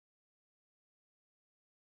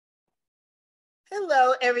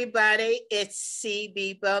Hello, everybody. It's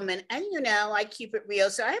CB Bowman. And I keep it real.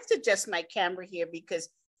 So I have to adjust my camera here because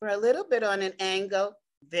we're a little bit on an angle.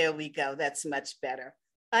 There we go. That's much better.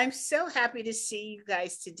 I'm so happy to see you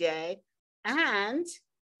guys today. And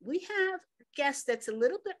we have a guest that's a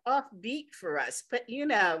little bit offbeat for us, but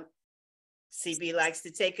CB likes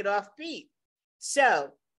to take it offbeat. So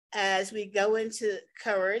as we go into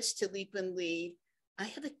Courage to Leap and Lead, I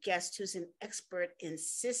have a guest who's an expert in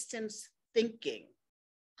systems thinking.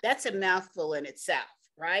 That's a mouthful in itself,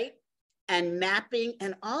 right? And mapping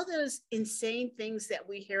and all those insane things that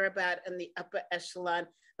we hear about in the upper echelon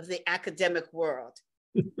of the academic world.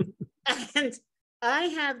 And I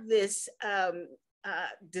have this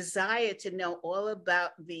desire to know all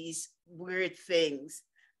about these weird things.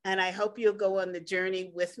 And I hope you'll go on the journey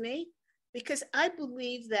with me, because I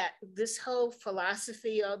believe that this whole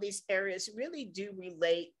philosophy, all these areas really do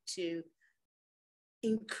relate to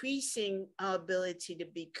increasing our ability to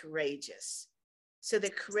be courageous. So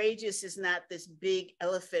that courageous is not this big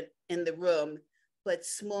elephant in the room, but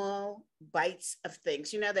small bites of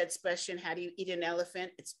things. You know that expression, how do you eat an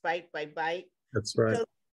elephant? It's bite by bite. That's right. So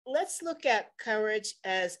let's look at courage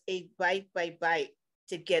as a bite by bite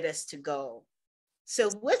to get us to goal. So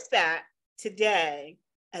with that, today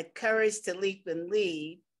at Courage to Leap and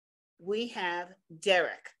Lead, we have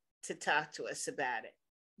Derek to talk to us about it.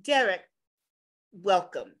 Derek,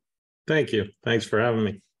 welcome. Thank you. Thanks for having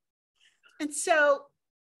me. And so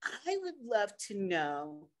I would love to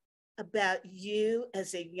know about you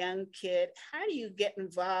as a young kid. How do you get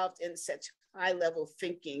involved in such high-level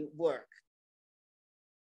thinking work?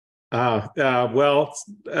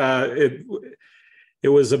 It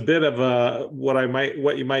was a bit of a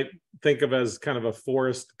what you might think of as kind of a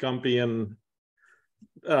Forrest Gumpian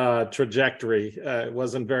trajectory. It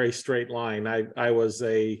wasn't very straight line. I was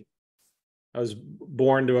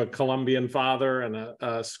born to a Colombian father and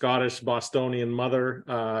a Scottish Bostonian mother,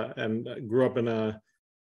 and grew up in a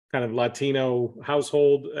kind of Latino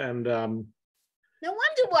household. And no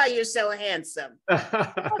wonder why you're so handsome.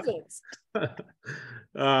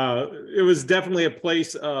 It was definitely a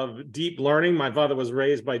place of deep learning. My father was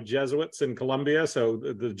raised by Jesuits in Colombia, so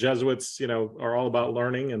the Jesuits, are all about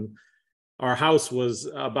learning, and our house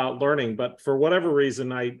was about learning. But for whatever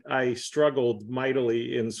reason, I struggled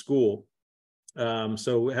mightily in school.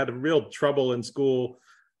 So had a real trouble in school.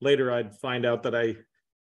 Later, I'd find out that I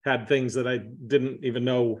had things that I didn't even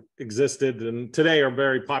know existed, and today are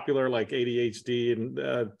very popular, like ADHD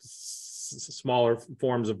and smaller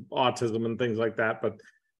forms of autism and things like that. But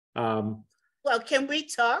well, can we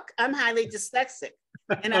talk? I'm highly dyslexic,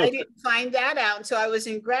 and I didn't find that out until I was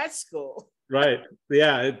in grad school. Right.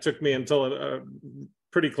 Yeah, it took me until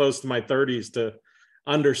pretty close to my 30s to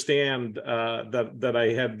understand that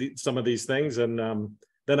I had some of these things, and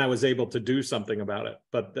then I was able to do something about it.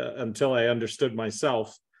 But until I understood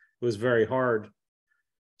myself, it was very hard.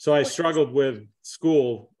 So I struggled with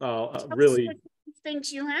school. Really, which of these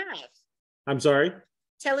things you have? I'm sorry.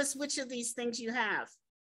 Tell us which of these things you have.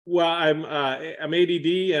 Well, I'm ADD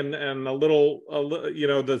and a little,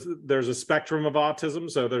 there's a spectrum of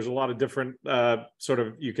autism. So there's a lot of different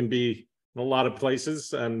you can be in a lot of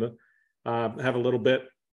places and have a little bit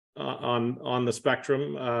on the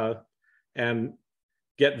spectrum and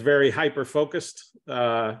get very hyper focused,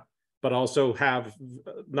 but also have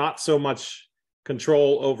not so much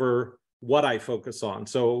control over what I focus on.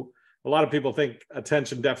 So a lot of people think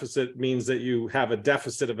attention deficit means that you have a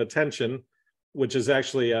deficit of attention, which is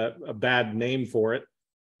actually a bad name for it.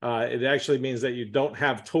 It actually means that you don't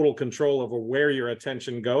have total control over where your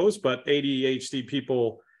attention goes, but ADHD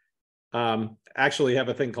people actually have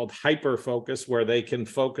a thing called hyper focus, where they can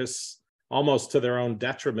focus almost to their own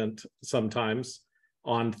detriment sometimes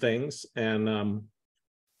on things. And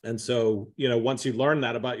so, once you learn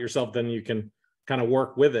that about yourself, then you can kind of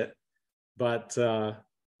work with it. But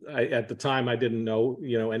at the time, I didn't know,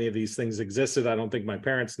 any of these things existed. I don't think my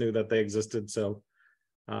parents knew that they existed. So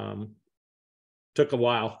took a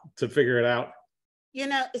while to figure it out.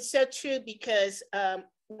 It's so true, because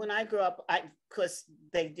when I grew up, of course,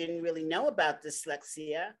 they didn't really know about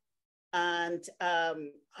dyslexia. And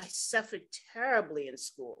I suffered terribly in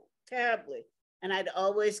school, terribly. And I'd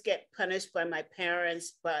always get punished by my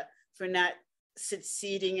parents, but for not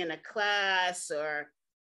succeeding in a class or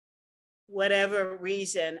whatever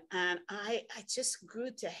reason. And I just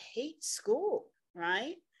grew to hate school,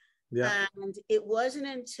 right? Yeah. And it wasn't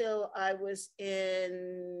until I was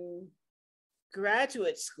in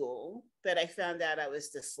graduate school that I found out I was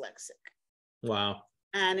dyslexic. Wow.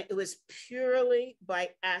 And it was purely by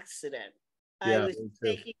accident. I was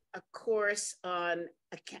taking a course in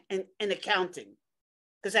accounting.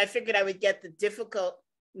 because I figured I would get the difficult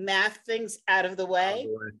math things out of the way.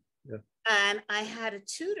 Yeah. And I had a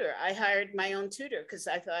tutor. I hired my own tutor because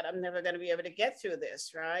I thought I'm never going to be able to get through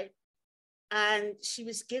this, right? And she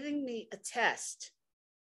was giving me a test.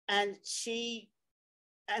 And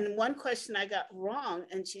one question I got wrong,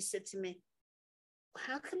 and she said to me,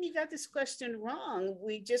 how come you got this question wrong?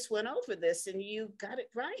 We just went over this and you got it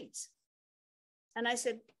right. And I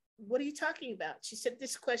said, what are you talking about? She said,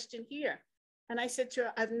 this question here. And I said to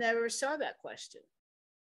her, I've never saw that question.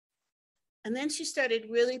 And then she started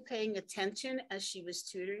really paying attention as she was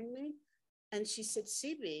tutoring me. And she said,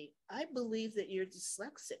 CB, I believe that you're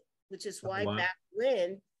dyslexic, which is why back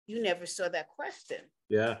when you never saw that question.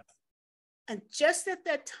 Yeah. And just at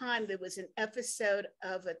that time, there was an episode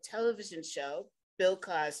of a television show, Bill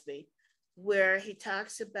Cosby, where he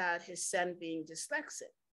talks about his son being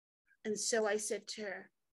dyslexic. And so I said to her,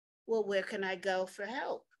 well, where can I go for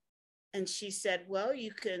help? And she said, well,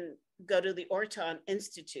 you can go to the Orton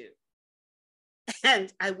Institute.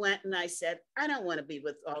 And I went and I said, I don't want to be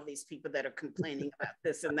with all these people that are complaining about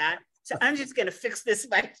this and that. So I'm just going to fix this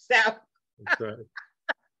myself. That's right.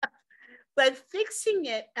 But fixing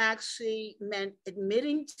it actually meant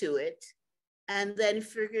admitting to it and then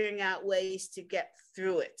figuring out ways to get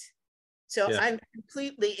through it. So yeah. I'm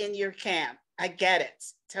completely in your camp. I get it,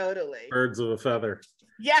 totally. Birds of a feather.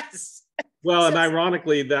 Yes. Well, and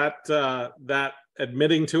ironically, that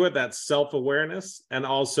admitting to it, that self-awareness, and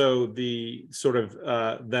also the sort of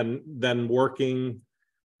then working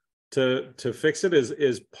to fix it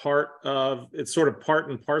is part of, it's sort of part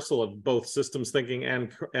and parcel of both systems thinking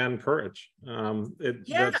and courage.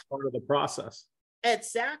 That's part of the process.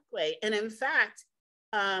 Exactly. And in fact,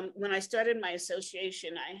 when I started my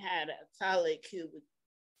association, I had a colleague who would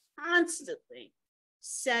constantly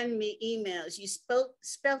send me emails. You spelt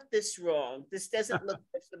this wrong. This doesn't look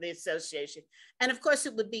good for the association. And of course,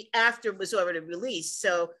 it would be after it was already released.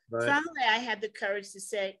 So finally, I had the courage to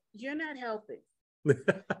say, you're not helping.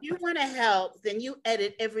 You want to help, then you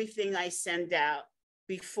edit everything I send out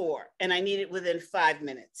before, and I need it within 5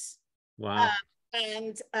 minutes. Wow.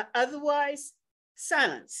 Otherwise,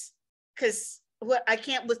 silence, because I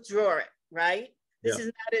can't withdraw it, right? This is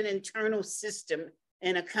not an internal system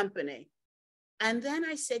in a company. And then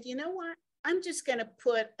I said, you know what? I'm just going to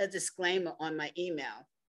put a disclaimer on my email.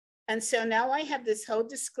 And so now I have this whole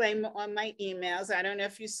disclaimer on my emails. I don't know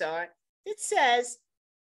if you saw it. It says,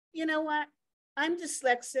 you know what? I'm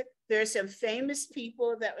dyslexic. There are some famous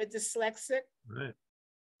people that were dyslexic, right,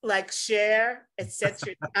 like Cher,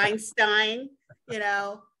 etc., Einstein,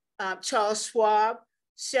 Charles Schwab.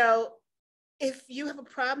 So if you have a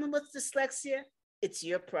problem with dyslexia, it's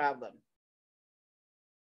your problem.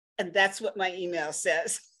 And that's what my email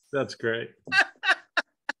says. That's great.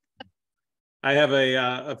 I have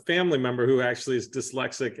a family member who actually is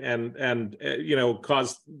dyslexic and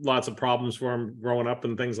caused lots of problems for him growing up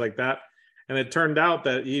and things like that. And it turned out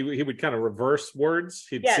that he would kind of reverse words.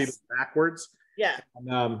 He'd see them backwards. Yeah.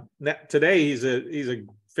 And, today he's a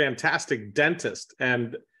fantastic dentist.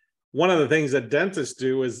 And one of the things that dentists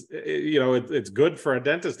do is, it's good for a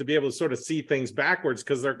dentist to be able to sort of see things backwards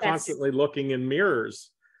because they're constantly looking in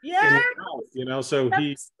mirrors. Yeah. In the mouth, so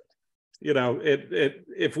he,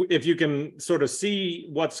 if you can sort of see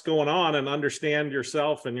what's going on and understand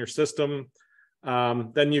yourself and your system,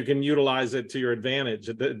 then you can utilize it to your advantage.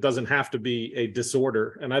 It doesn't have to be a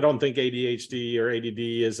disorder. And I don't think ADHD or ADD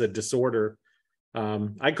is a disorder.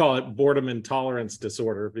 I call it boredom intolerance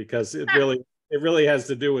disorder because it really has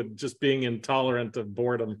to do with just being intolerant of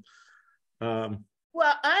boredom.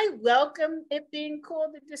 Well, I welcome it being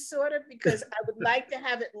called a disorder because I would like to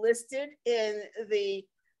have it listed in the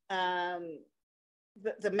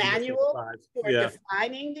manual for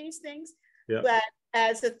defining these things. Yeah. But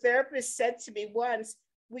as a therapist said to me once,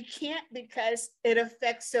 we can't because it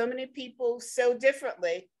affects so many people so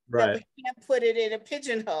differently that we can't put it in a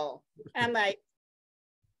pigeonhole. I'm like,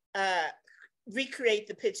 recreate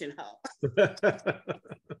the pigeonhole.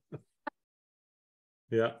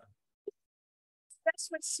 Yeah. That's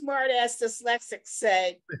what smart ass dyslexics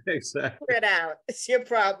say. Exactly. Figure it out. It's your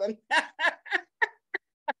problem.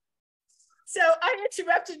 So I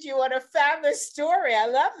interrupted you on a fabulous story. I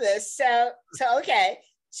love this. So okay.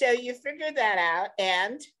 So you figured that out,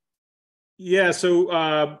 and yeah. So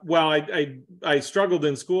I struggled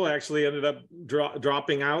in school. I actually ended up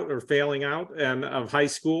dropping out or failing out of high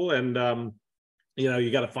school, and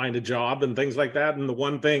you got to find a job and things like that. And the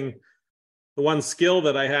one skill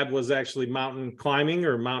that I had was actually mountain climbing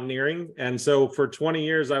or mountaineering. And so for 20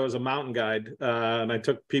 years, I was a mountain guide, and I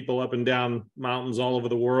took people up and down mountains all over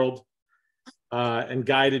the world, and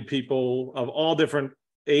guided people of all different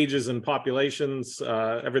ages and populations,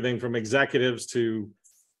 everything from executives to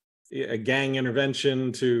gang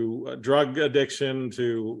intervention to drug addiction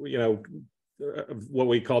to, you know, what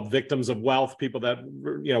we call victims of wealth, people that,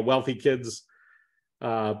 you know, wealthy kids,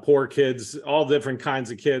 poor kids, all different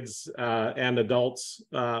kinds of kids and adults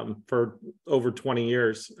for over 20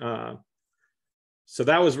 years. So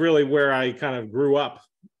that was really where I kind of grew up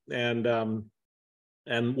and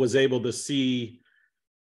was able to see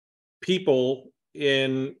people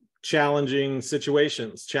in challenging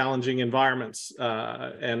situations, challenging environments,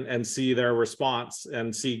 and see their response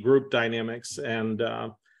and see group dynamics and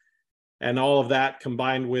all of that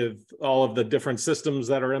combined with all of the different systems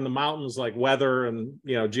that are in the mountains, like weather and,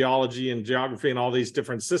 you know, geology and geography and all these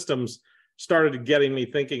different systems, started getting me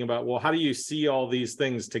thinking about, well, how do you see all these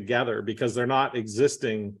things together? Because they're not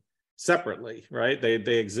existing separately, right? They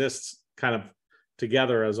exist kind of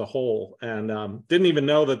together as a whole. And didn't even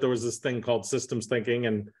know that there was this thing called systems thinking.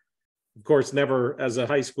 And of course, never, as a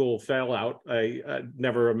high school failout, I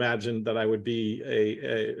never imagined that I would be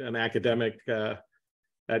an academic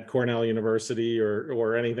at Cornell University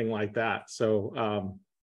or anything like that. So,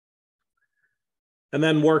 and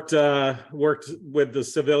then worked with the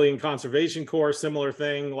Civilian Conservation Corps, similar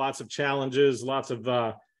thing, lots of challenges, lots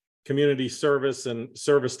of community service and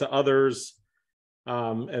service to others,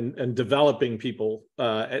 and developing people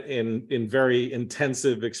in very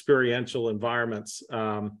intensive experiential environments.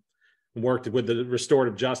 Worked with the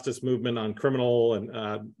restorative justice movement on criminal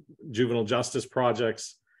and juvenile justice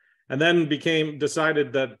projects. And then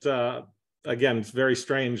decided that, again, it's very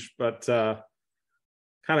strange, but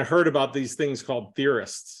kind of heard about these things called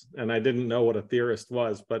theorists. And I didn't know what a theorist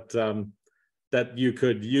was, but that you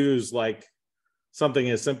could use like something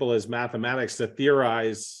as simple as mathematics to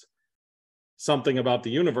theorize something about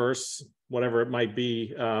the universe, whatever it might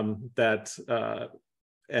be, and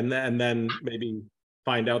then maybe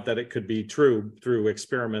find out that it could be true through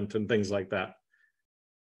experiment and things like that.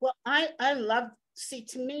 Well, I love, see,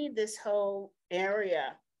 to me, this whole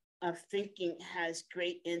area of thinking has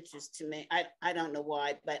great interest to me. I don't know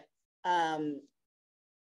why, but,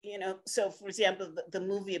 you know, so for example, the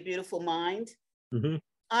movie A Beautiful Mind, mm-hmm.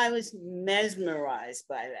 I was mesmerized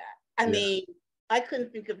by that. I mean, I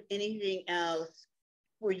couldn't think of anything else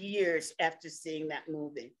for years after seeing that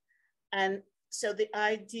movie. And so the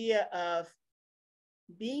idea of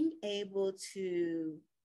being able to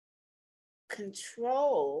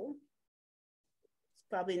control, it's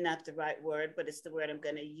probably not the right word, but it's the word I'm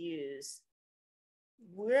going to use,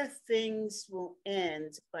 where things will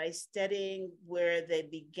end by studying where they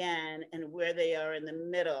began and where they are in the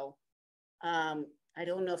middle. I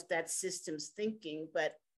don't know if that's systems thinking,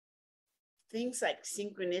 but things like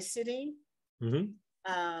synchronicity, mm-hmm.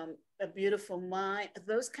 A beautiful mind,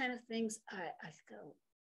 those kind of things, I go,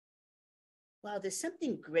 wow, there's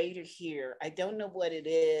something greater here. I don't know what it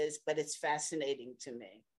is, but it's fascinating to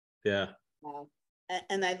me. Yeah.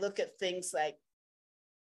 And I look at things like,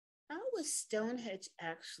 how was Stonehenge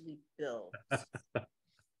actually built?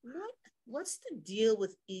 What's the deal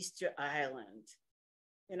with Easter Island?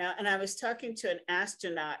 You know, and I was talking to an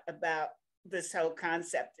astronaut about this whole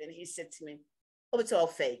concept, and he said to me, oh, it's all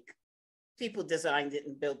fake. People designed it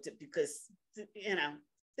and built it because, you know,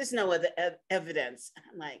 there's no other evidence. And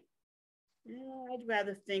I'm like, yeah, I'd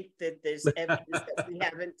rather think that there's evidence that we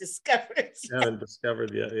haven't discovered yet. Haven't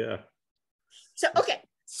discovered yet, yeah. So, okay,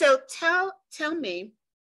 so tell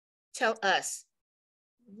us,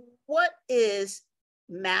 what is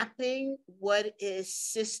mapping? What is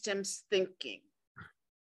systems thinking?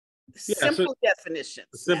 Simple definition.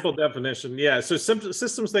 Simple definition, yeah. So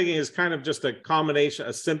systems thinking is kind of just a combination,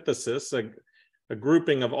 a synthesis, a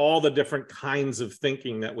grouping of all the different kinds of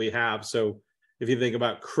thinking that we have. So if you think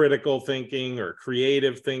about critical thinking or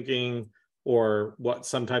creative thinking, or what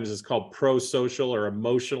sometimes is called pro-social or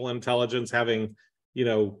emotional intelligence, having, you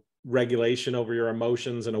know, regulation over your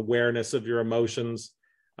emotions and awareness of your emotions,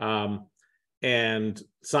 and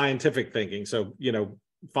scientific thinking. So, you know,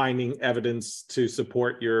 finding evidence to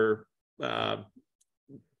support your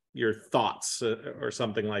thoughts or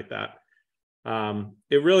something like that.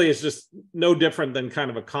 It really is just no different than kind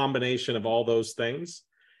of a combination of all those things.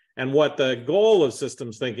 And what the goal of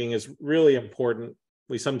systems thinking is really important.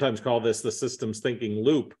 We sometimes call this the systems thinking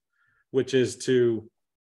loop, which is to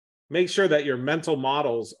make sure that your mental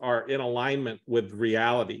models are in alignment with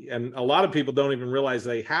reality. And a lot of people don't even realize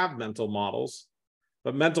they have mental models,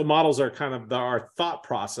 but mental models are kind of our thought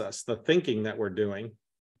process, the thinking that we're doing.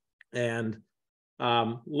 And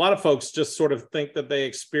a lot of folks just sort of think that they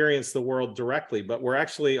experience the world directly, but we're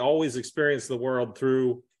actually always experience the world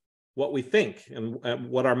through what we think and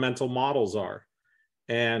what our mental models are.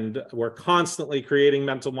 And we're constantly creating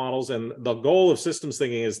mental models. And the goal of systems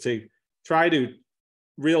thinking is to try to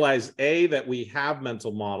realize, A, that we have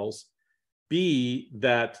mental models, B,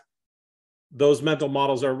 that those mental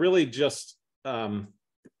models are really just kind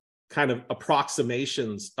of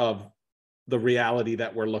approximations of the reality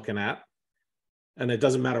that we're looking at. And it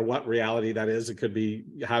doesn't matter what reality that is. It could be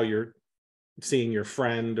how you're seeing your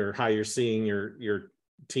friend, or how you're seeing your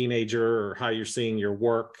teenager, or how you're seeing your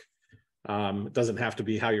work. It doesn't have to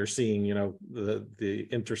be how you're seeing, the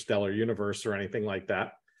interstellar universe or anything like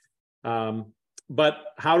that. But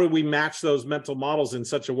how do we match those mental models in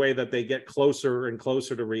such a way that they get closer and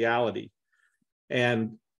closer to reality?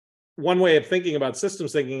 And one way of thinking about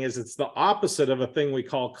systems thinking is it's the opposite of a thing we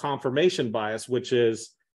call confirmation bias, which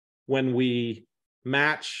is when we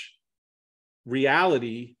match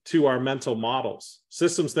reality to our mental models.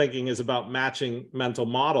 Systems thinking is about matching mental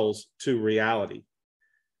models to reality.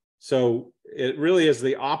 So it really is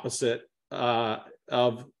the opposite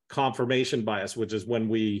of confirmation bias, which is when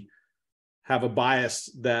we have a bias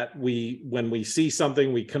that when we see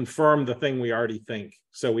something, we confirm the thing we already think.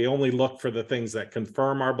 So we only look for the things that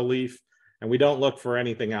confirm our belief, and we don't look for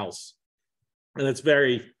anything else. And it's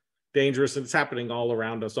very dangerous. And it's happening all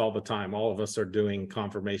around us all the time. All of us are doing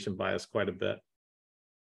confirmation bias quite a bit.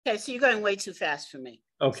 Okay, so you're going way too fast for me.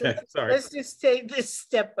 Okay, so sorry. Let's just take this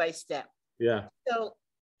step by step. Yeah. So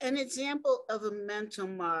an example of a mental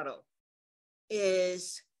model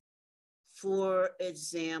is, for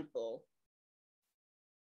example,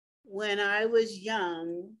 when I was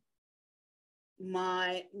young,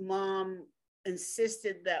 my mom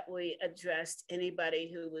insisted that we addressed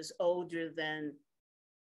anybody who was older than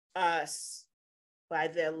us by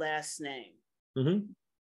their last name. Mm-hmm.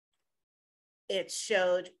 It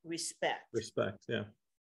showed respect. Respect, yeah.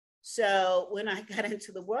 So when I got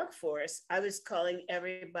into the workforce, I was calling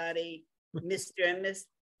everybody Mr. and Miss.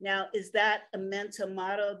 Now, is that a mental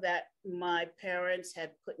model that my parents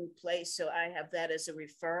had put in place? So I have that as a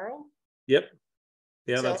referral? Yep.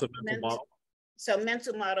 Yeah, So that's a mental model. So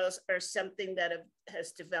mental models are something that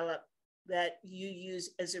has developed that you use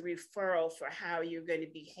as a referral for how you're going to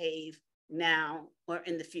behave now or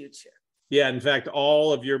in the future. Yeah, in fact,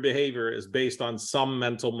 all of your behavior is based on some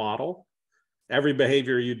mental model. Every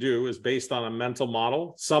behavior you do is based on a mental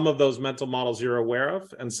model. Some of those mental models you're aware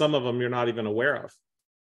of, and some of them you're not even aware of.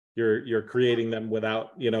 You're creating them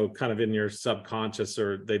without, kind of in your subconscious,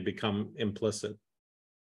 or they become implicit.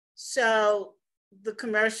 So the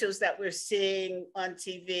commercials that we're seeing on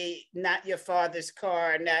TV, not your father's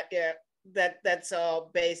car, that's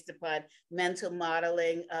all based upon mental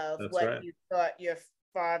modeling of That's what right. You thought your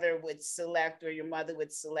father would select or your mother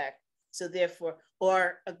would select. So therefore,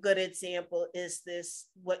 or a good example is this,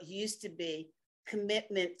 what used to be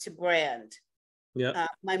commitment to brand. Yeah.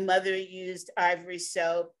 My mother used Ivory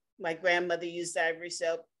soap. My grandmother used Ivory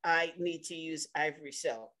soap. I need to use Ivory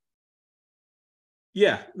soap.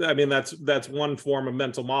 Yeah, I mean, that's one form of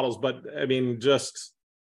mental models, but I mean, just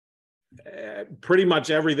pretty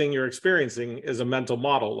much everything you're experiencing is a mental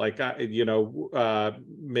model. Like,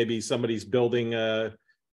 maybe somebody's building a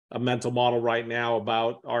mental model right now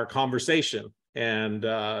about our conversation, and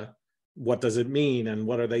what does it mean, and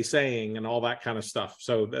what are they saying, and all that kind of stuff.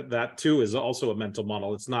 So that too is also a mental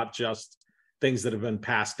model. It's not just things that have been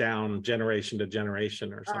passed down generation to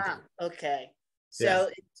generation or something. Okay. So Yeah.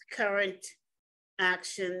 It's current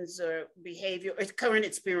actions or behavior, or current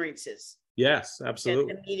experiences. Yes,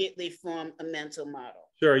 absolutely. That immediately form a mental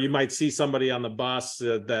model. Sure, you might see somebody on the bus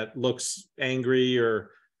that looks angry,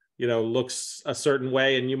 or looks a certain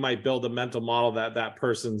way, and you might build a mental model that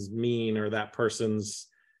person's mean, or that person's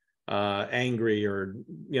angry, or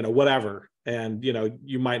whatever. And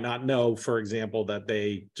you might not know, for example, that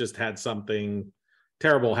they just had something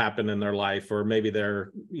terrible happen in their life, or maybe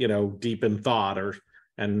they're deep in thought,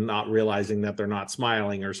 and not realizing that they're not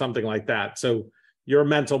smiling, or something like that. So your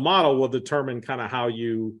mental model will determine kind of how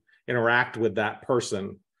you interact with that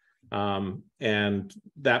person. And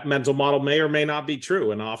that mental model may or may not be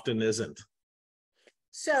true, and often isn't.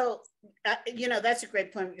 So, that's a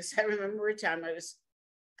great point, because I remember a time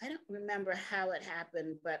I don't remember how it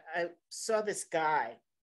happened, but I saw this guy,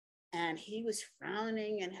 and he was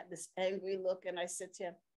frowning and had this angry look. And I said to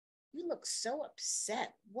him, "You look so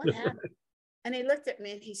upset. What happened?" And he looked at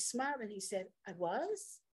me and he smiled and he said, "I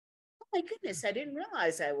was? Oh my goodness, I didn't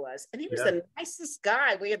realize I was." And he was the nicest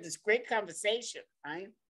guy. We had this great conversation, right?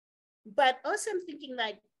 But also I'm thinking,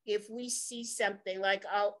 like, if we see something, like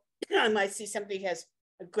I might see somebody has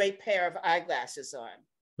a great pair of eyeglasses on.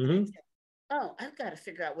 Mm-hmm. Say, oh, I've got to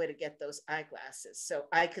figure out where to get those eyeglasses so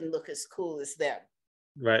I can look as cool as them.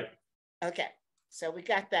 Right. Okay. So we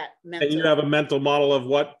got that And you mental. have a mental model of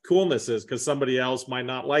what coolness is, because somebody else might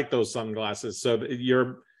not like those sunglasses. So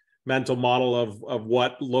your mental model of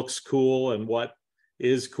what looks cool and what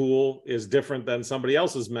is cool is different than somebody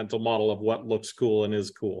else's mental model of what looks cool and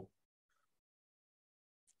is cool.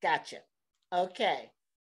 Gotcha. Okay.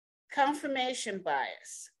 Confirmation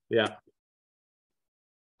bias. Yeah.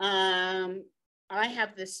 I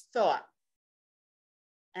have this thought,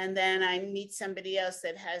 and then I meet somebody else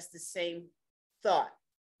that has the same thought.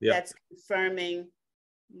 Yeah. That's confirming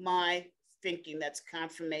my thinking. That's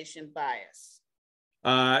confirmation bias.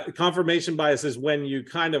 Confirmation bias is when you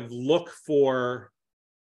kind of look for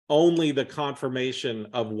only the confirmation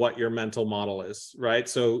of what your mental model is, right?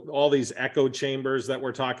 So all these echo chambers that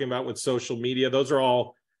we're talking about with social media, those are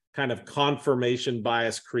all kind of confirmation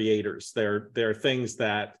bias creators. They're things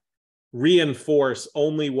that reinforce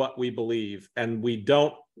only what we believe, and we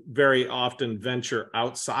don't very often venture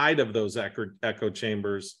outside of those echo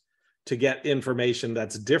chambers to get information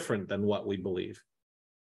that's different than what we believe.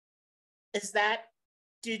 Is that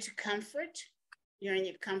due to comfort? You're in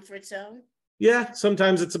your comfort zone? Yeah,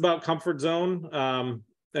 sometimes it's about comfort zone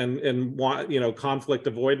and conflict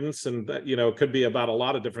avoidance, and it could be about a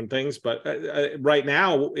lot of different things. But right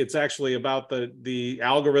now, it's actually about the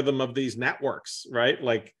algorithm of these networks, right?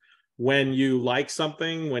 Like when you like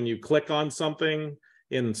something, when you click on something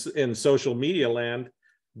in social media land,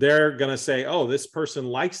 they're going to say, oh, this person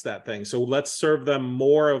likes that thing, so let's serve them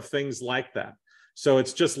more of things like that. So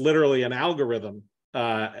it's just literally an algorithm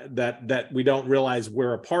that we don't realize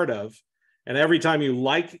we're a part of. And every time you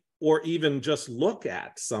like or even just look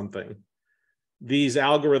at something, these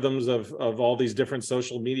algorithms of all these different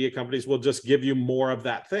social media companies will just give you more of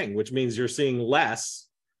that thing, which means you're seeing less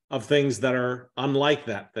of things that are unlike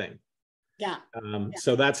that thing. Yeah.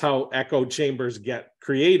 So that's how echo chambers get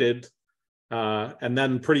created. And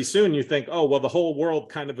then pretty soon you think, oh, well, the whole world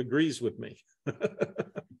kind of agrees with me.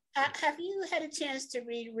 Have you had a chance to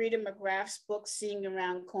read Rita McGrath's book, Seeing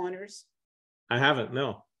Around Corners? I haven't,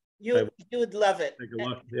 no. You would love it. Take a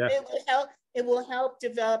look. Yeah. It will help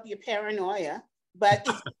develop your paranoia. But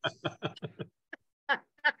I'm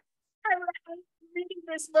reading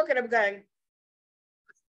this book and I'm going,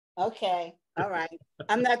 okay, all right.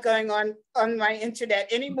 I'm not going on my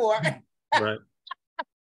internet anymore. Right.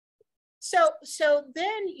 So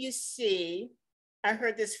then you see, I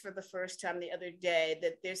heard this for the first time the other day,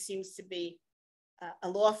 that there seems to be a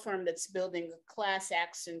law firm that's building a class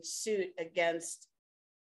action suit against,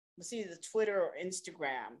 it's either Twitter or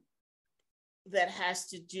Instagram, that has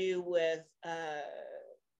to do with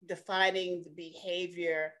defining the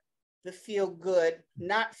behavior, the feel good,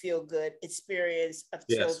 not feel good experience of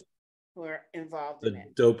children who are involved in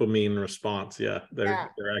it. The dopamine response, they're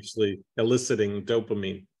actually eliciting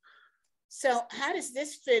dopamine. So how does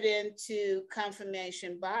this fit into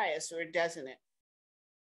confirmation bias, or doesn't it?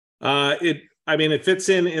 It fits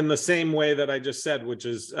in the same way that I just said, which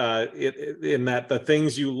is in that the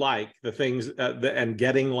things you like, the things and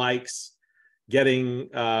getting likes, getting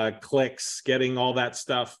clicks, getting all that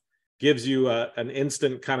stuff gives you an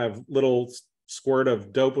instant kind of little squirt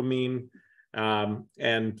of dopamine,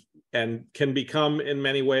 and can become in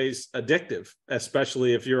many ways addictive,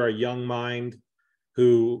 especially if you're a young mind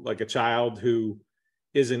who, like a child who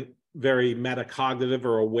isn't very metacognitive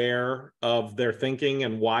or aware of their thinking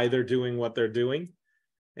and why they're doing what they're doing.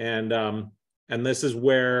 And this is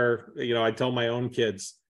where, I tell my own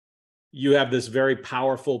kids, you have this very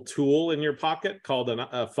powerful tool in your pocket called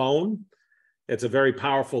a phone. It's a very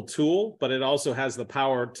powerful tool, but it also has the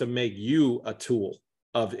power to make you a tool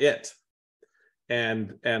of it.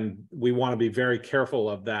 And we want to be very careful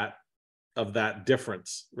of that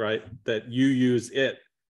difference, right? That you use it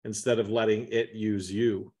instead of letting it use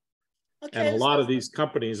you. Okay, and a lot of these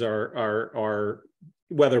companies are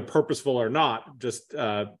whether purposeful or not, just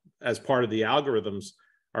as part of the algorithms,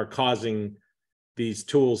 are causing these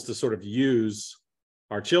tools to sort of use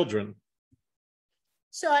our children.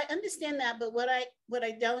 So I understand that, but what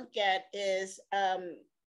I don't get is,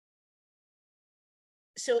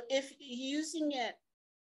 so if using it,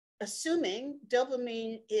 assuming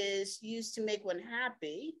dopamine is used to make one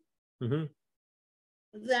happy, mm-hmm.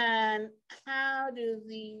 then how do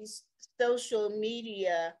these social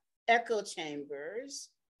media echo chambers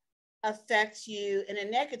affect you in a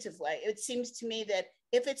negative way? It seems to me that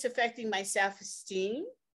if it's affecting my self-esteem,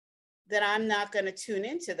 then I'm not going to tune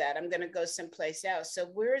into that. I'm going to go someplace else. So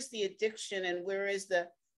where is the addiction and where is the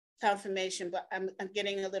confirmation? But I'm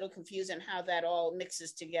getting a little confused on how that all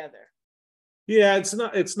mixes together. Yeah,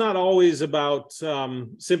 it's not always about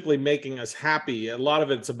simply making us happy. A lot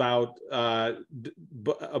of it's about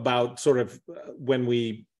sort of when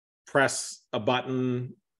we press a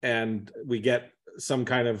button and we get some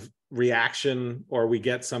kind of reaction, or we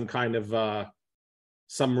get some kind of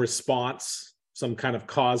some response, some kind of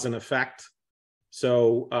cause and effect.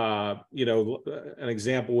 So, you know, an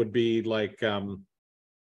example would be like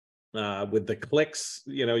with the clicks,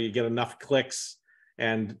 you know, you get enough clicks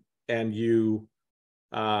and you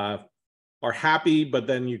are happy, but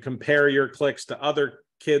then you compare your clicks to other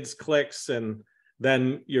kids' clicks, and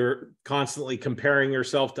then you're constantly comparing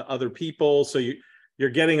yourself to other people. So you're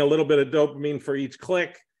getting a little bit of dopamine for each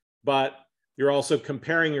click, but you're also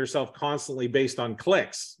comparing yourself constantly based on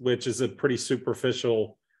clicks, which is a pretty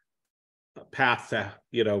superficial path to,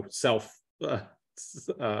 you know, I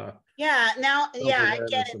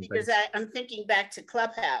get it, because I'm thinking back to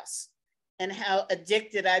Clubhouse and how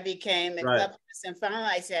addicted I became at Clubhouse. And finally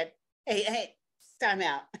I said, hey, time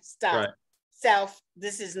out, stop. Right. Self,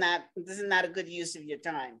 this is not a good use of your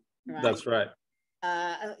time. Right? That's right.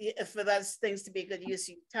 For those things to be a good use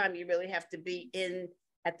of your time, you really have to be in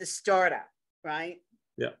at the startup, right?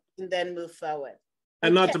 Yeah. And then move forward.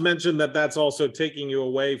 And not to mention that that's also taking you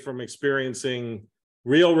away from experiencing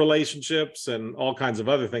real relationships and all kinds of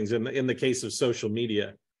other things in the case of social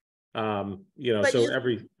media. You know, so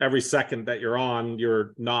every second that you're on,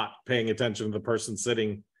 you're not paying attention to the person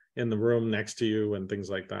sitting in the room next to you and things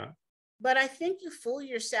like that. But I think you fool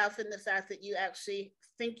yourself in the fact that you actually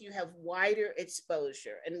think you have wider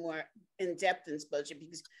exposure and more in-depth exposure,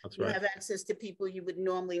 because you have access to people you would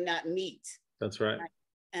normally not meet. That's right.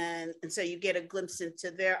 And so you get a glimpse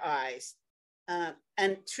into their eyes.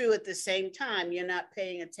 And true, at the same time, you're not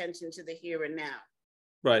paying attention to the here and now.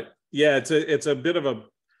 Right. Yeah, it's a bit of a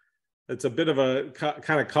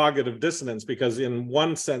kind of cognitive dissonance, because in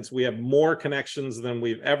one sense we have more connections than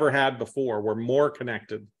we've ever had before. We're more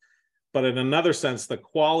connected. But in another sense, the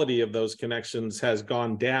quality of those connections has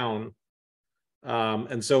gone down.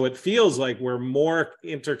 And so it feels like we're more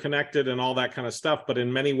interconnected and all that kind of stuff. But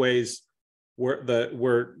in many ways,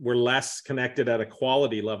 we're less connected at a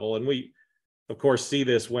quality level. And we, of course, see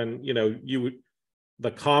this when, you know,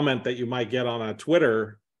 the comment that you might get on a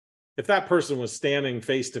Twitter, if that person was standing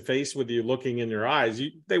face to face with you, looking in your eyes,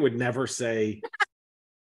 they would never say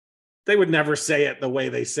it the way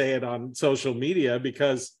they say it on social media,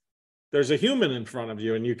 because there's a human in front of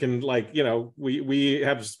you, and you can, like, you know, we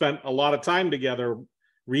have spent a lot of time together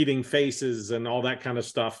reading faces and all that kind of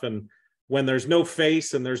stuff. And when there's no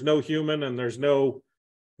face and there's no human and there's no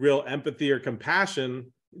real empathy or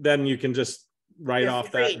compassion, then you can just write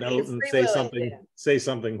off that note and say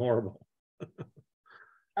something horrible.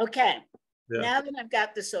 Okay. Yeah. Now that I've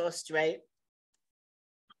got this all straight,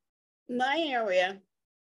 my area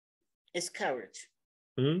is courage.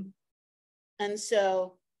 Mm-hmm. And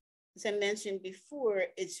so, as I mentioned before,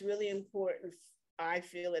 it's really important, I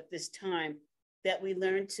feel, at this time, that we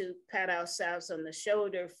learn to pat ourselves on the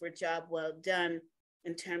shoulder for a job well done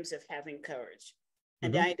in terms of having courage.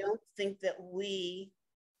 And I don't think that we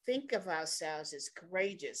think of ourselves as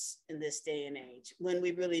courageous in this day and age when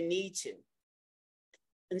we really need to.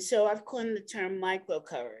 And so I've coined the term micro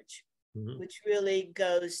courage, which really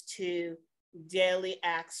goes to daily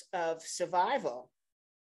acts of survival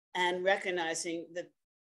and recognizing that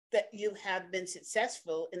you have been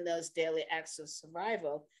successful in those daily acts of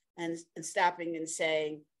survival, and stopping and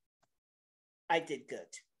saying, I did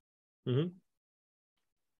good.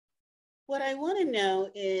 What I want to know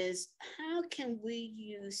is, how can we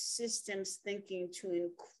use systems thinking to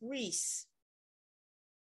increase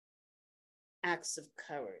acts of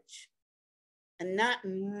courage, and not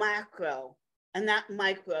macro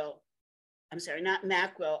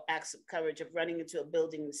acts of courage of running into a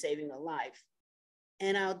building and saving a life.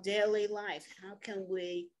 In our daily life, how can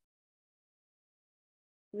we,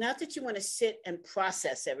 not that you want to sit and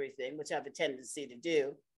process everything, which I have a tendency to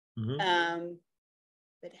do,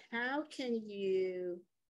 but how can you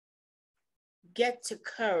get to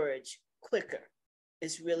courage quicker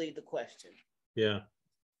is really the question. Yeah,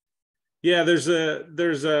 there's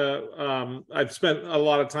I've spent a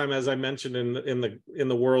lot of time, as I mentioned, in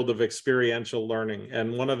the world of experiential learning.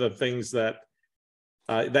 And one of the things that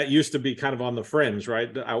used to be kind of on the fringe,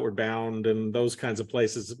 right? Outward Bound and those kinds of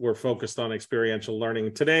places were focused on experiential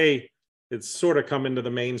learning. Today, it's sort of come into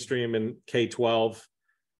the mainstream, in K-12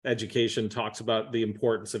 education talks about the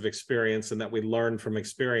importance of experience and that we learn from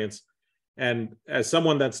experience. And as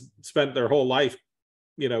someone that's spent their whole life,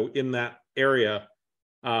 you know, in that area,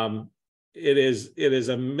 it is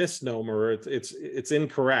a misnomer. It's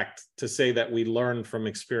incorrect to say that we learn from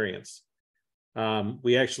experience.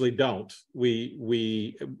 We actually don't.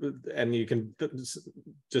 And you can,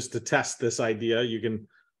 just to test this idea, you can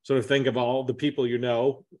sort of think of all the people you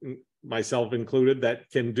know, myself included, that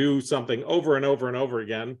can do something over and over and over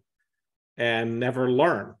again and never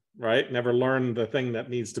learn, right? Never learn the thing that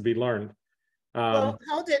needs to be learned. Well,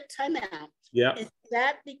 hold it, time out. Yeah. Is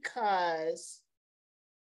that because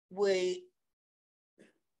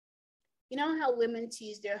you know how women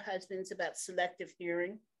tease their husbands about selective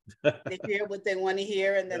hearing? They hear what they want to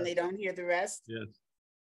hear and then they don't hear the rest. Yes.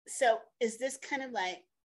 So is this kind of like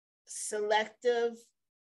selective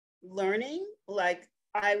learning? Like,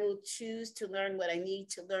 I will choose to learn what I need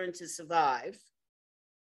to learn to survive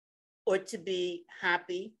or to be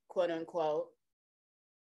happy, quote unquote.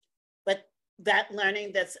 But that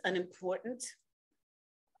learning that's unimportant,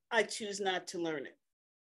 I choose not to learn it.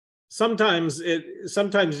 Sometimes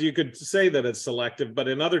you could say that it's selective, but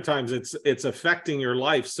in other times it's affecting your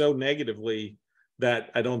life so negatively that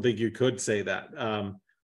I don't think you could say that.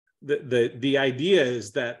 The idea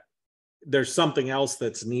is that there's something else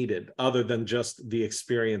that's needed other than just the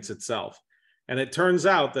experience itself. And it turns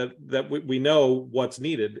out that we know what's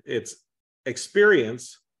needed. It's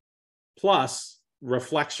experience plus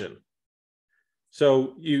reflection.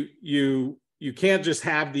 So you can't just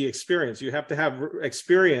have the experience. You have to have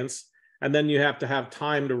experience, and then you have to have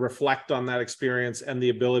time to reflect on that experience and the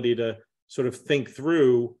ability to sort of think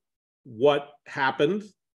through what happened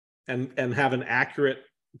and have an accurate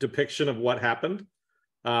depiction of what happened.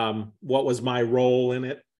 What was my role in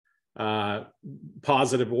it,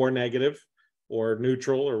 positive or negative or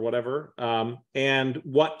neutral or whatever, and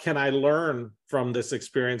what can I learn from this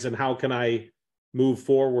experience, and how can I move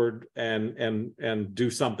forward and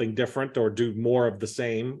do something different, or do more of the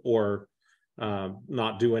same, or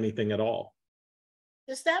not do anything at all.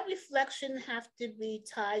 Does that reflection have to be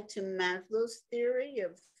tied to Maslow's theory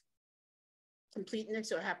of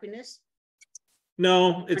completeness or happiness?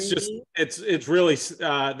 No, it's just it's really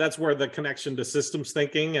that's where the connection to systems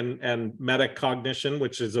thinking and metacognition,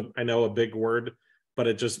 which is I know a big word, but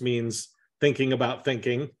it just means thinking about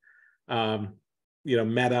thinking.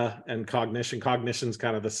 Meta and cognition. Cognition's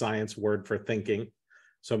kind of the science word for thinking.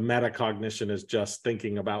 So metacognition is just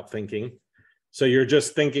thinking about thinking. So you're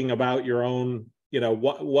just thinking about your own,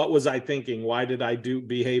 what was I thinking? Why did I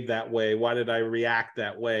behave that way? Why did I react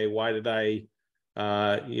that way? Why did I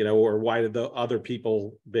or why did the other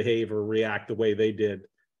people behave or react the way they did,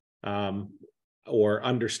 or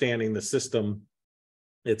understanding the system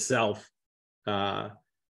itself.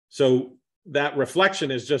 So that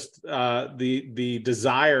reflection is just the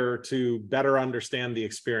desire to better understand the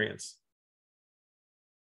experience.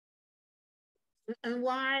 And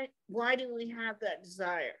why do we have that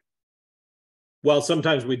desire? Well,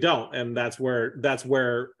 sometimes we don't, and that's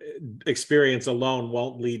where experience alone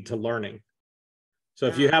won't lead to learning. So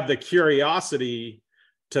if you have the curiosity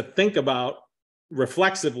to think about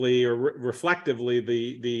reflexively or reflectively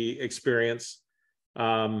the experience,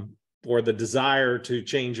 or the desire to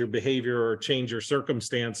change your behavior or change your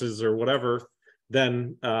circumstances or whatever,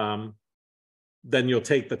 then you'll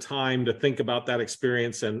take the time to think about that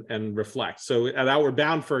experience and reflect. So at Outward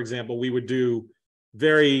Bound, for example, we would do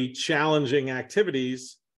very challenging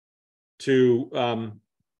activities to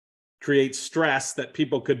create stress that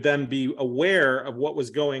people could then be aware of what was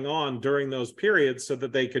going on during those periods, so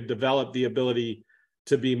that they could develop the ability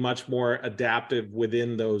to be much more adaptive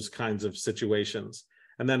within those kinds of situations.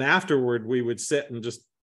 And then afterward, we would sit and just,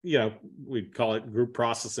 we'd call it group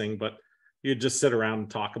processing, but you'd just sit around and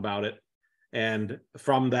talk about it. And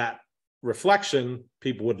from that reflection,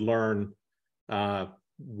 people would learn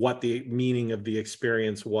what the meaning of the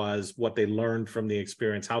experience was, what they learned from the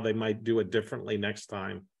experience, how they might do it differently next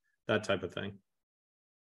time, that type of thing.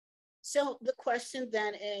 So the question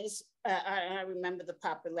then is, I remember the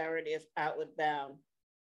popularity of Outward Bound.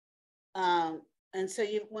 And so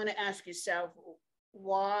you want to ask yourself,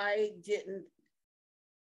 why didn't,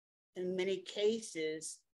 in many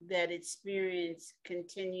cases, that experience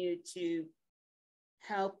continue to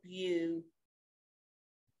help you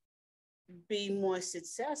be more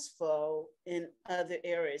successful in other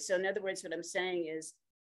areas? So in other words, what I'm saying is,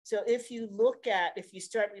 so if you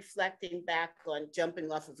start reflecting back on jumping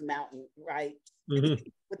off of a mountain, right? Mm-hmm.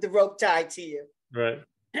 With the rope tied to you. Right.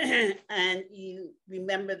 And you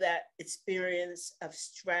remember that experience of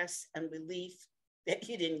stress and relief that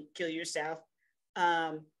you didn't kill yourself.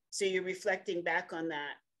 So you're reflecting back on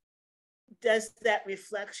that. Does that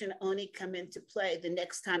reflection only come into play the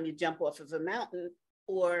next time you jump off of a mountain,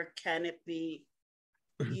 or can it be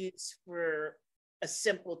used for a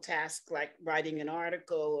simple task like writing an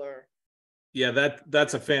article? Or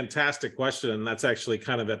that's a fantastic question, and that's actually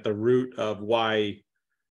kind of at the root of why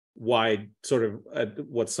why sort of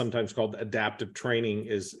what's sometimes called adaptive training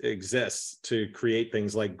exists to create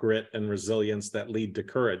things like grit and resilience that lead to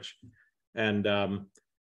courage. And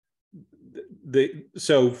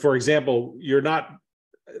so for example, you're not,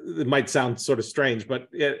 it might sound sort of strange,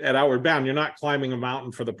 but at Outward Bound, you're not climbing a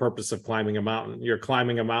mountain for the purpose of climbing a mountain. You're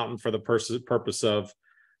climbing a mountain for the purpose of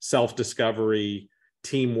self-discovery,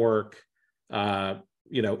 teamwork,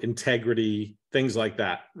 integrity, things like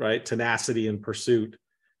that, right? Tenacity and pursuit,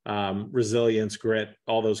 resilience, grit,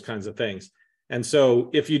 all those kinds of things. And so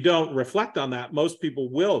if you don't reflect on that, most people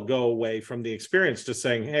will go away from the experience just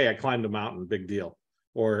saying, hey, I climbed a mountain, big deal.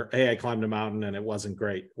 Or, hey, I climbed a mountain and it wasn't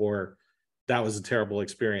great. Or that was a terrible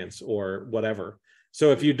experience, or whatever.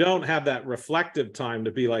 So if you don't have that reflective time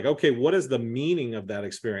to be like, okay, what is the meaning of that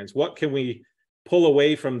experience? What can we pull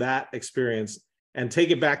away from that experience and take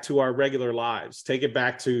it back to our regular lives? Take it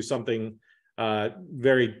back to something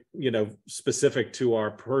very, specific to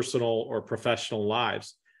our personal or professional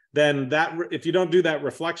lives. Then that, if you don't do that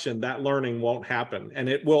reflection, that learning won't happen. And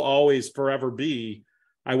it will always forever be,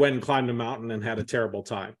 I went and climbed a mountain and had a terrible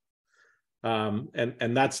time.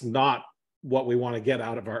 And that's not what we want to get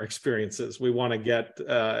out of our experiences. We want to get,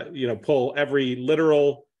 pull every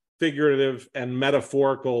literal, figurative, and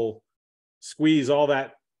metaphorical, squeeze all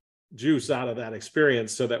that juice out of that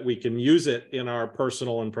experience so that we can use it in our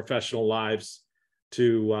personal and professional lives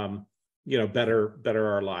to, better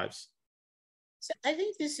our lives. So I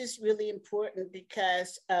think this is really important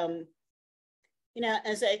because,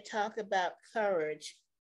 as I talk about courage,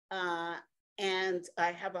 and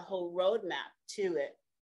I have a whole roadmap to it.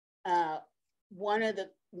 One of the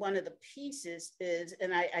pieces is,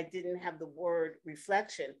 and I didn't have the word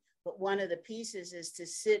reflection, but one of the pieces is to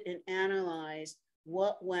sit and analyze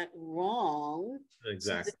what went wrong,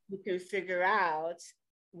 exactly, so that you can figure out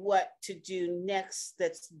what to do next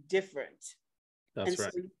that's different. That's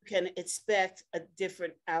right. So you can expect a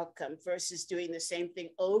different outcome versus doing the same thing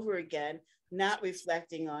over again, not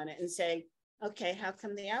reflecting on it and saying, okay, how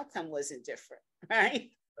come the outcome wasn't different,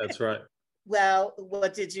 right? That's right. Well,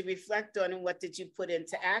 what did you reflect on and what did you put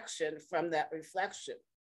into action from that reflection?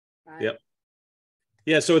 Right? Yep.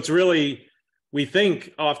 Yeah, so it's really, we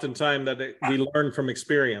think oftentimes that we learn from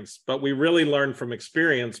experience, but we really learn from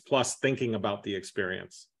experience plus thinking about the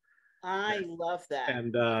experience. I love that.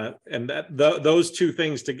 And those two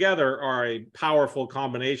things together are a powerful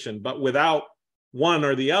combination, but without one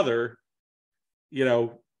or the other,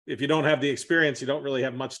 if you don't have the experience, you don't really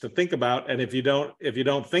have much to think about. And if you don't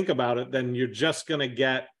think about it, then you're just going to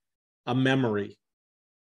get a memory.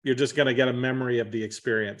 You're just going to get a memory of the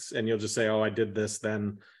experience, and you'll just say, oh, I did this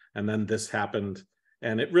then, and then this happened.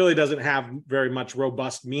 And it really doesn't have very much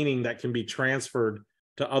robust meaning that can be transferred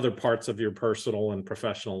to other parts of your personal and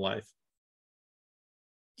professional life.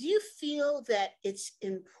 Do you feel that it's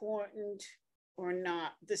important or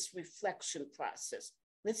not, this reflection process?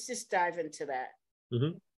 Let's just dive into that.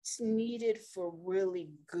 Mm-hmm. It's needed for really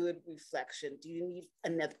good reflection. Do you need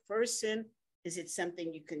another person? Is it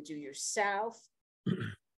something you can do yourself?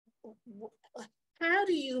 How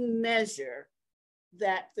do you measure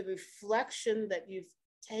that the reflection that you've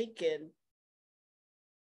taken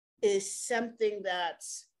is something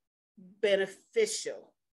that's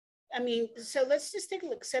beneficial? I mean, so let's just take a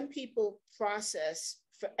look. Some people process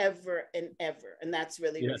forever and ever, and that's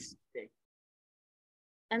really reflecting.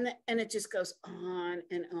 And it just goes on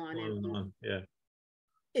and on and on. Yeah.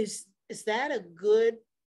 Is that a good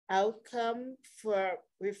outcome for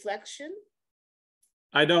reflection?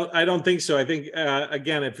 I don't think so. I think,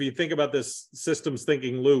 again, if you think about this systems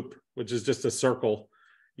thinking loop, which is just a circle,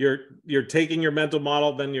 you're taking your mental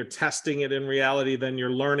model, then you're testing it in reality, then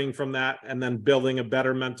you're learning from that, and then building a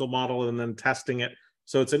better mental model and then testing it.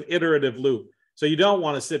 So it's an iterative loop. So you don't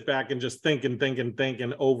want to sit back and just think and think and think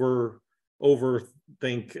and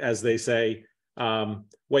overthink, as they say.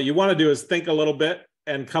 What you want to do is think a little bit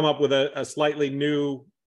and come up with a slightly new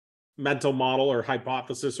mental model or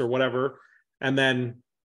hypothesis or whatever, and then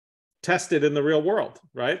test it in the real world,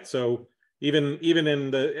 right? So even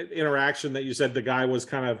in the interaction that you said the guy was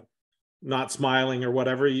kind of not smiling or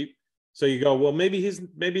whatever, so you go, well, maybe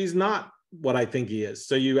he's not what I think he is.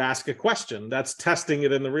 So you ask a question. That's testing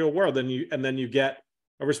it in the real world, and then you get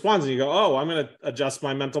a response, and you go, oh, I'm going to adjust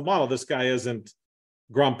my mental model. This guy isn't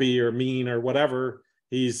grumpy or mean or whatever.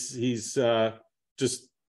 He's just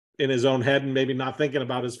in his own head and maybe not thinking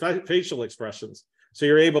about his facial expressions. So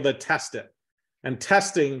you're able to test it. And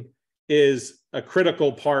testing is a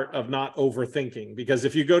critical part of not overthinking, because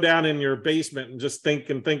if you go down in your basement and just think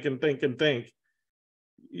and think and think and think,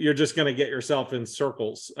 you're just going to get yourself in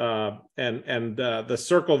circles. And the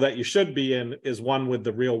circle that you should be in is one with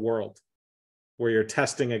the real world, where you're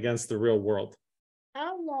testing against the real world.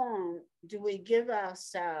 How long do we give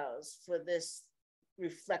ourselves for this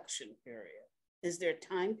reflection period? Is there a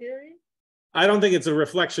time period? I don't think it's a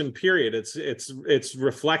reflection period. It's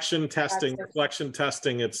reflection testing, reflection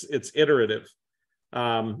testing. It's iterative.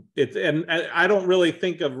 And I don't really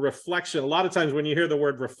think of reflection. A lot of times when you hear the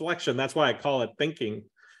word reflection, that's why I call it thinking,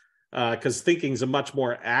 because thinking is a much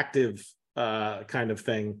more active kind of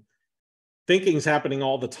thing. Thinking's happening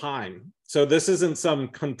all the time. So this isn't some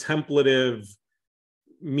contemplative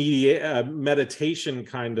meditation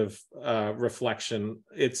kind of reflection.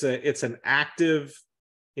 It's an active,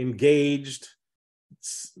 engaged,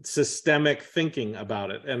 systemic thinking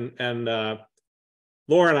about it. And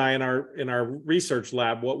Laura and I in our research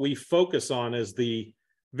lab, what we focus on is the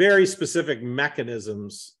very specific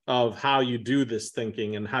mechanisms of how you do this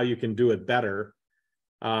thinking and how you can do it better.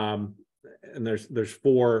 And there's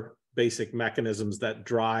 4 basic mechanisms that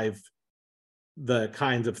drive the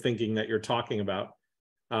kinds of thinking that you're talking about.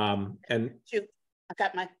 And I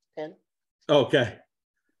got my pen. Okay.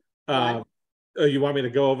 Oh, you want me to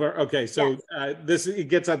go over? Okay, so yes. It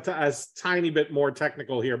gets a tiny bit more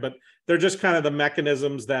technical here, but they're just kind of the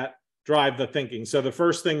mechanisms that drive the thinking. So the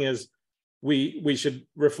first thing is we should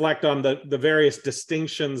reflect on the various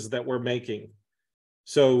distinctions that we're making.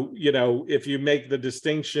 So, you know, if you make the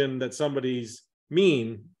distinction that somebody's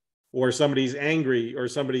mean or somebody's angry or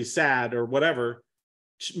somebody's sad or whatever,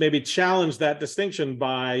 maybe challenge that distinction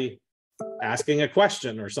by asking a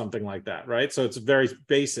question or something like that, right? So it's very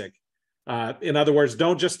basic. In other words,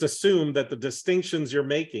 don't just assume that the distinctions you're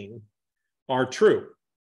making are true.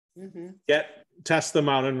 Test them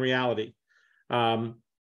out in reality.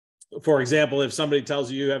 For example, if somebody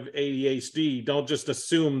tells you you have ADHD, don't just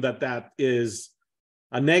assume that that is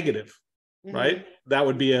a negative, right? That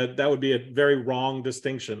would be a very wrong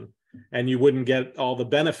distinction, and you wouldn't get all the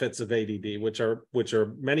benefits of ADD, which are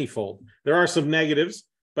manyfold. There are some negatives,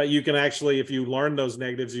 but you can actually, if you learn those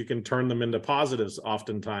negatives, you can turn them into positives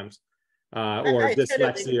oftentimes. Or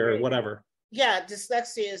dyslexia or whatever. Yeah,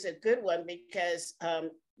 dyslexia is a good one because,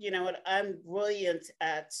 you know, I'm brilliant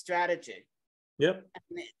at strategy. Yep.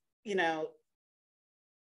 And, you know,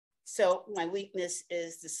 so my weakness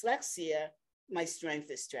is dyslexia. My strength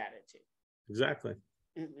is strategy. Exactly.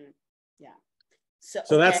 Yeah.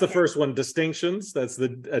 So that's the first one, distinctions. That's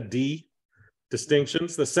a D,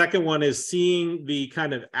 distinctions. The second one is seeing the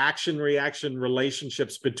kind of action-reaction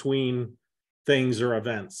relationships between things or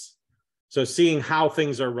events. So seeing how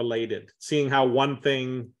things are related, seeing how one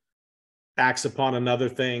thing acts upon another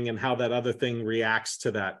thing and how that other thing reacts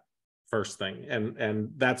to that first thing.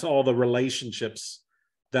 And that's all the relationships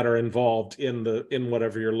that are involved in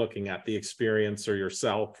whatever you're looking at, the experience or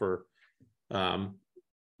yourself or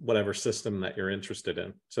whatever system that you're interested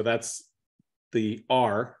in. So that's the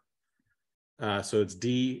R. So it's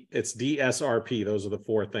DSRP. Those are the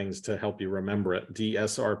 4 things to help you remember it.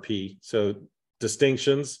 DSRP. So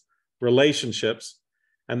distinctions, relationships,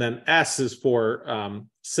 and then S is for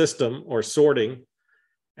system or sorting,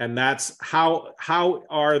 and that's how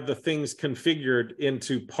are the things configured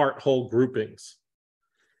into part-whole groupings.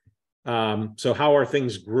 So how are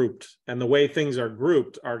things grouped, and the way things are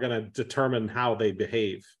grouped are going to determine how they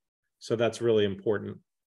behave. So that's really important.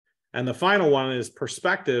 And the final one is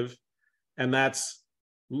perspective, and that's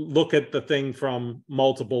look at the thing from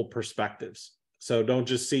multiple perspectives. So don't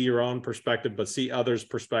just see your own perspective, but see others'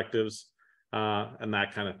 perspectives and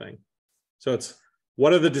that kind of thing. So it's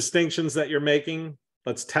what are the distinctions that you're making?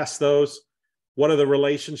 Let's test those. What are the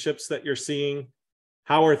relationships that you're seeing?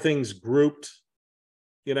 How are things grouped,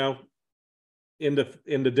 you know,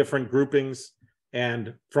 into different groupings?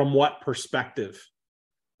 And from what perspective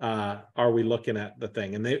are we looking at the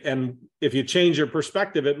thing? And if you change your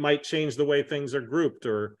perspective, it might change the way things are grouped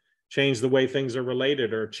or change the way things are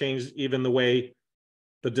related or change even the way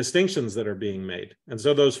the distinctions that are being made. And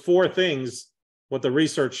so those 4 things, what the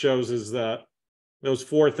research shows is that those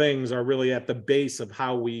 4 things are really at the base of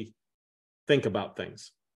how we think about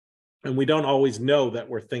things. And we don't always know that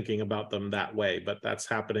we're thinking about them that way, but that's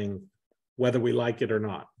happening whether we like it or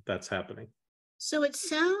not. That's happening. So it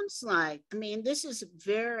sounds like, I mean, this is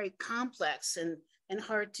very complex and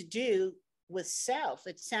hard to do with self.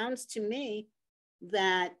 It sounds to me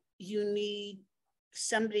that you need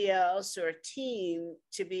somebody else or a team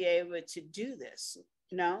to be able to do this,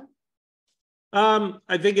 no?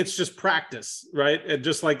 I think it's just practice, right? And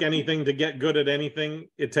just like anything, to get good at anything,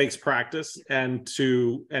 it takes practice, and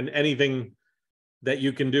anything that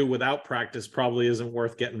you can do without practice probably isn't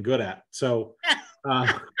worth getting good at. So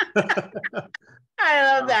I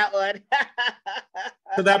love that one.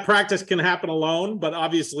 So that practice can happen alone, but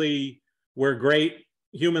obviously we're great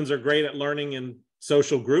humans are great at learning in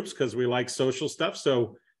social groups because we like social stuff.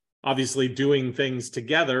 So obviously doing things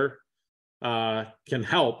together can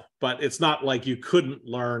help, but it's not like you couldn't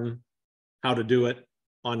learn how to do it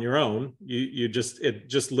on your own. It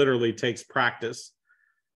just literally takes practice.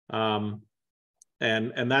 And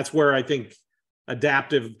that's where I think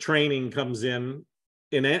adaptive training comes in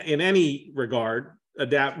any regard.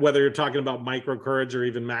 Whether you're talking about micro courage or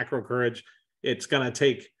even macro courage, it's going to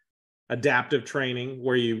take adaptive training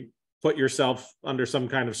where you put yourself under some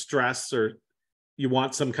kind of stress, or you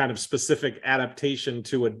want some kind of specific adaptation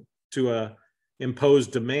to a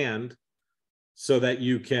imposed demand, so that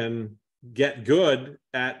you can get good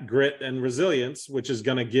at grit and resilience, which is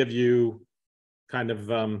going to give you kind of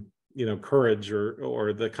courage,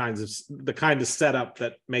 or the kind of setup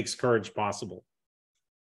that makes courage possible.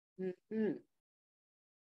 Mm-hmm.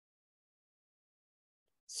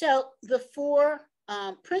 So the 4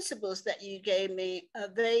 principles that you gave me, are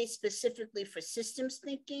they specifically for systems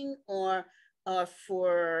thinking or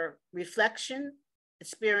for reflection,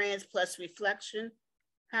 experience plus reflection?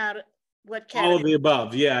 What category? All of the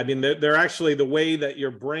above. Yeah. I mean, they're actually the way that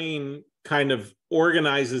your brain kind of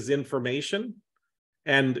organizes information.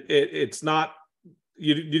 And it's not,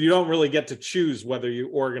 you don't really get to choose whether you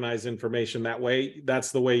organize information that way.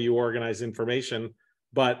 That's the way you organize information.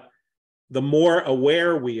 But the more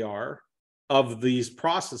aware we are of these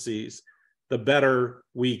processes, the better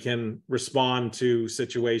we can respond to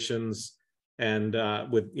situations, and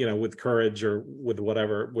with courage, or with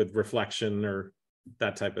whatever, with reflection, or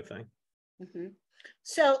that type of thing. Mm-hmm.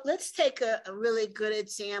 So let's take a really good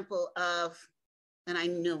example of, and I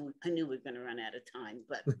knew we were going to run out of time,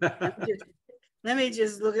 but let me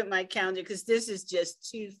just look at my calendar, because this is just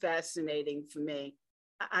too fascinating for me.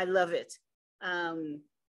 I love it.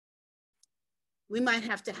 We might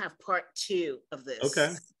have to have part 2 of this.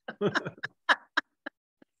 Okay.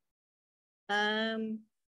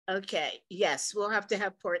 Okay. Yes, we'll have to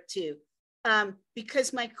have part 2.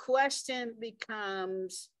 Because my question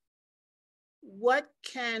becomes, what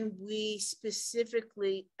can we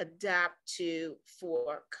specifically adapt to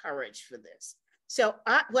for courage for this? So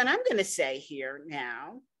what I'm going to say here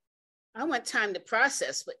now, I want time to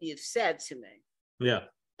process what you've said to me. Yeah.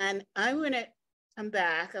 And I want to come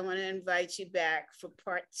back. I want to invite you back for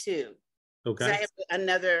part 2. Okay. I have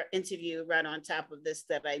another interview right on top of this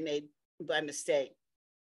that I made by mistake.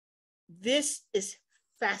 This is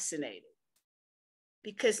fascinating,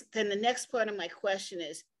 because then the next part of my question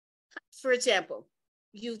is, for example,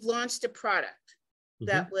 you've launched a product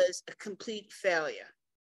that was a complete failure.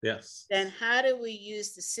 Yes. Then how do we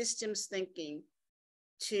use the systems thinking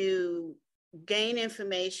to gain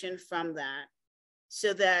information from that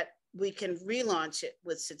so that we can relaunch it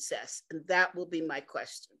with success? And that will be my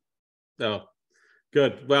question. Oh,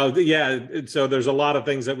 good. Well, yeah. So there's a lot of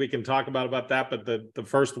things that we can talk about that, but the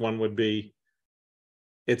first one would be,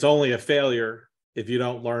 it's only a failure if you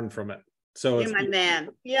don't learn from it. So You're my man.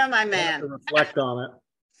 You're my man. Reflect on it.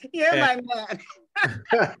 You're my man.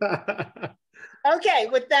 Okay,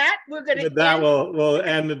 with that, we're going to with that, we'll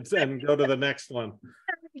end and go to the next one.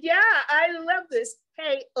 Yeah, I love this.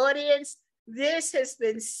 Hey, audience, this has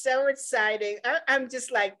been so exciting. I'm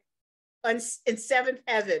just like in 7th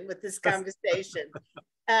heaven with this conversation.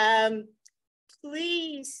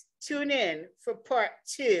 Please tune in for part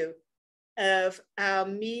 2 of our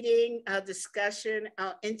meeting, our discussion,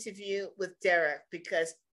 our interview with Derek,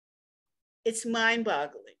 because it's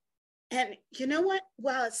mind-boggling. And you know what?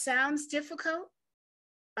 While it sounds difficult,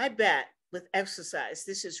 I bet with exercise,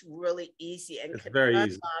 this is really easy and can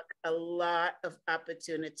unlock a lot of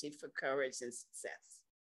opportunity for courage and success.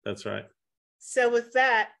 That's right. So with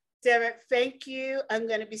that, Derek, thank you. I'm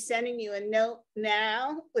going to be sending you a note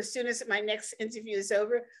now, as soon as my next interview is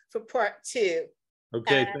over, for part 2.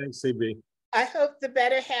 Okay, thanks, CB. I hope the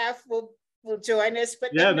better half will join us.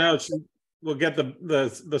 But yeah, no, we'll get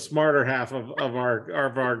the smarter half of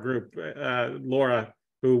our group, Laura,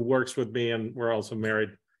 who works with me, and we're also married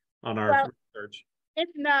on our research. If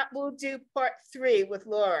not, we'll do part 3 with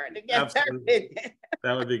Laura to get that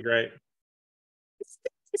would be great.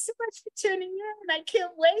 Thank you so much for tuning in. I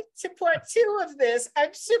can't wait to part 2 of this.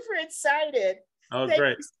 I'm super excited. Oh, Thank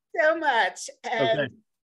great. you so much. And okay.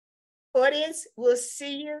 Audience, we'll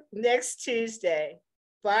see you next Tuesday.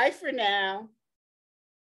 Bye for now.